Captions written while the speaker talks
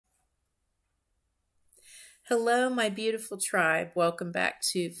Hello, my beautiful tribe. Welcome back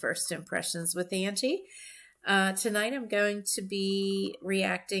to First Impressions with Angie. Tonight I'm going to be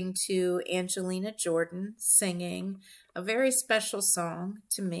reacting to Angelina Jordan singing a very special song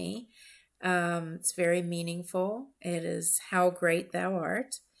to me. It's very meaningful. It is How Great Thou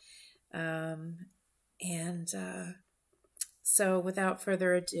Art. So without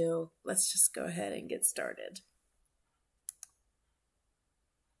further ado, let's just go ahead and get started.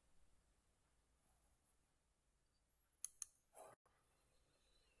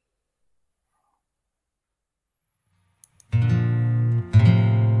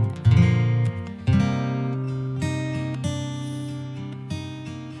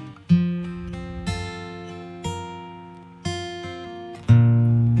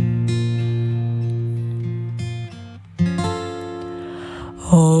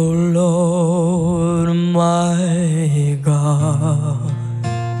 Oh Lord, my God,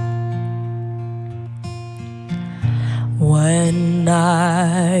 when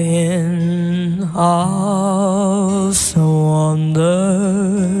I in awesome wonder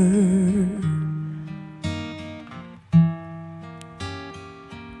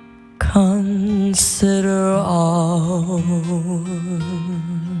consider all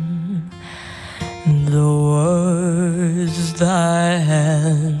the words thy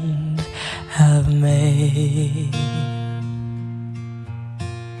hand have made.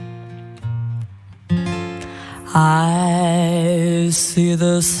 I see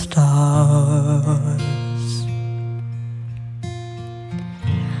the stars,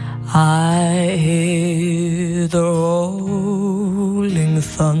 I hear the rolling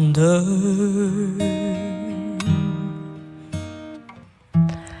thunder,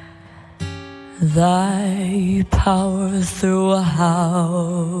 thy power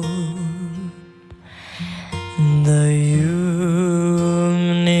throughout the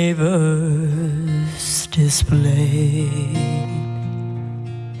universe displayed.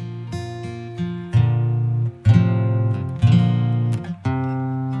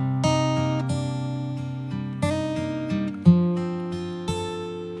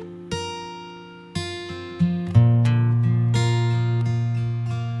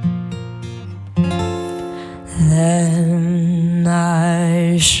 Then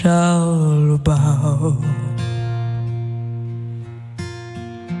I shall bow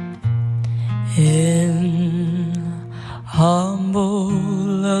in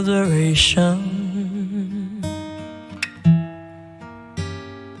humble adoration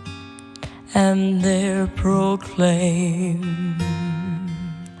and there proclaim,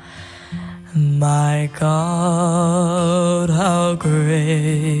 my God, how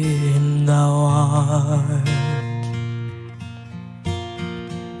great thou art.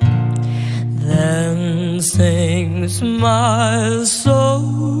 Then sings my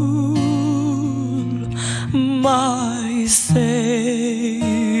soul, my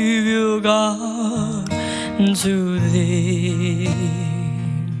Savior God, to thee.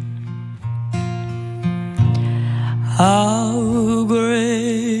 How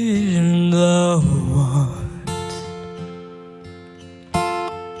great thou art,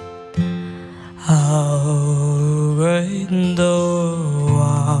 how great thou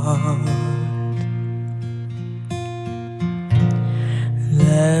art.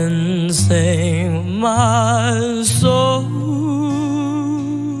 Then sing my soul,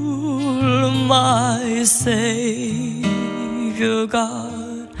 my Savior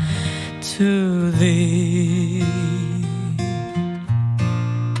God, to thee.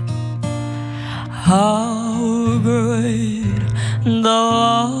 How great thou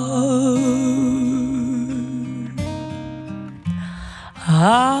art,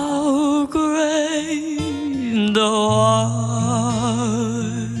 how great thou art.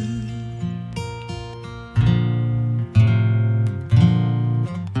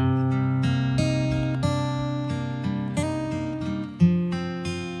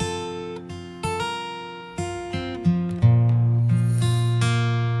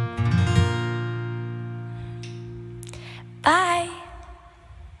 Bye.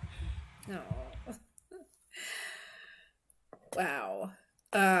 Oh. Wow.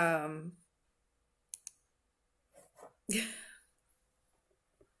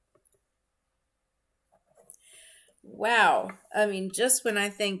 Wow. I mean, just when I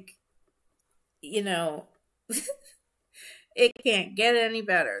think, you know, it can't get any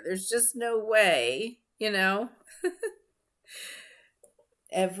better. There's just no way.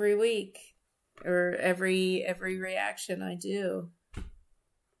 Every week or every reaction I do,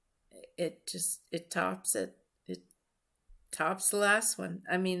 it tops it. It tops the last one.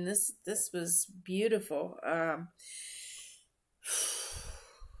 I mean, this was beautiful.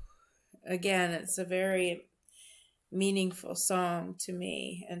 Again, it's a very meaningful song to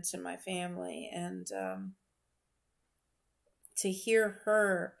me and to my family. And to hear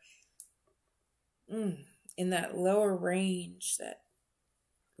her in that lower range, that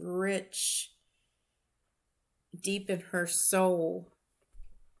rich, deep in her soul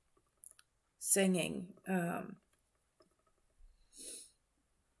singing.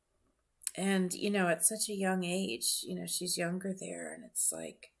 And, at such a young age, she's younger there, and it's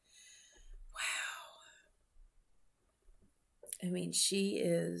like, wow. I mean, she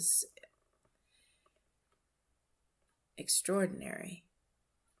is extraordinary,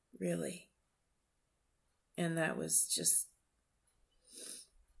 really. And that was just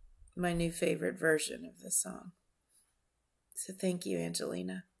my new favorite version of the song. So thank you,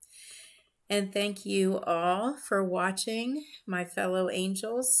 Angelina. And thank you all for watching, my fellow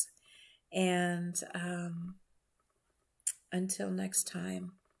angels. And until next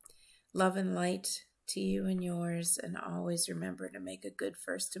time, love and light to you and yours. And always remember to make a good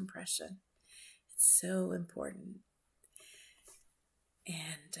first impression. It's so important.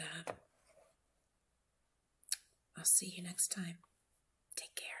 And I'll see you next time.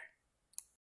 Take care.